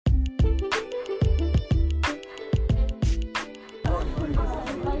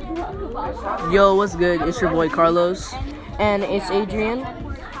Yo, what's good? It's your boy Carlos. And it's Adrian.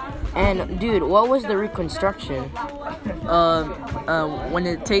 And dude, what was the Reconstruction? When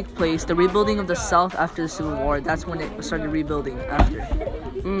it take place, the rebuilding of the South after the Civil War. That's when it started rebuilding after.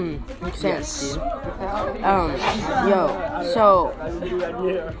 Makes sense, Yes. dude. So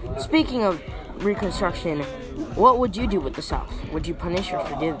speaking of Reconstruction, what would you do with the South? Would you punish or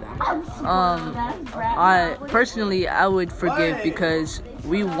forgive them? I would forgive because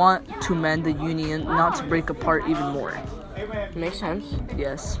we want to mend the Union, not to break apart even more. Makes sense.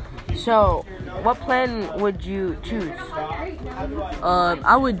 Yes. So, what plan would you choose?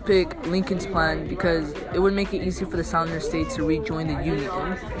 I would pick Lincoln's plan because it would make it easier for the Southern states to rejoin the Union,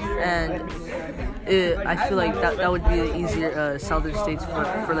 and I feel like that would be the easier Southern states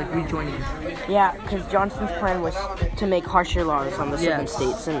for like rejoining. Yeah, because Johnson's plan was to make harsher laws on the Southern Yes.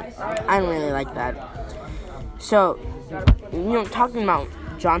 states, and I don't really like that. So, talking about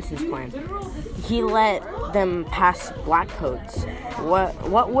Johnson's plan, he let them pass black codes.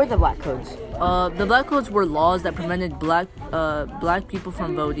 What were the black codes? The black codes were laws that prevented black people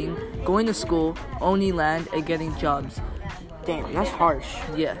from voting, going to school, owning land, and getting jobs. Damn, that's harsh.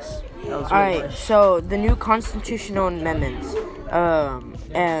 Yes, that was really Alright, harsh. so the new constitutional amendments,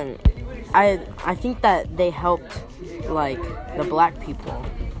 and I think that they helped, like, the black people,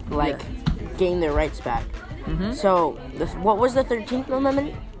 gain their rights back. So, what was the 13th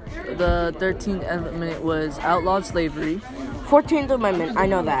Amendment? The 13th Amendment was outlawed slavery. 14th Amendment, I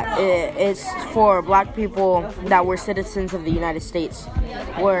know that. It's for black people that were citizens of the United States,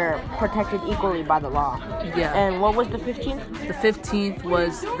 were protected equally by the law. Yeah. And what was the 15th? The 15th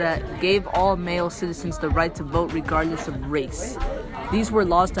was that gave all male citizens the right to vote regardless of race. These were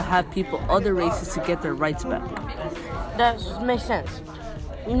laws to have people other races to get their rights back. That makes sense.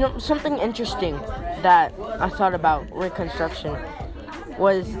 Something interesting that I thought about Reconstruction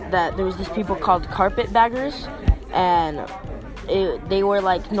was that there was these people called carpetbaggers, and they were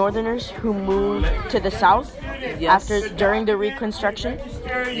like Northerners who moved to the South during the Reconstruction,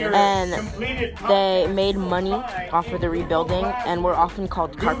 and they made money off of the rebuilding, and were often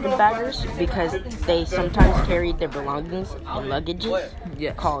called carpetbaggers because they sometimes carried their belongings in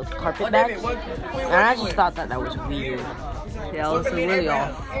luggages called carpet bags, and I just thought that was weird. Yeah, it was really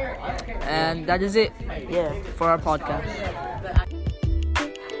off. And that is it Yeah. for our podcast.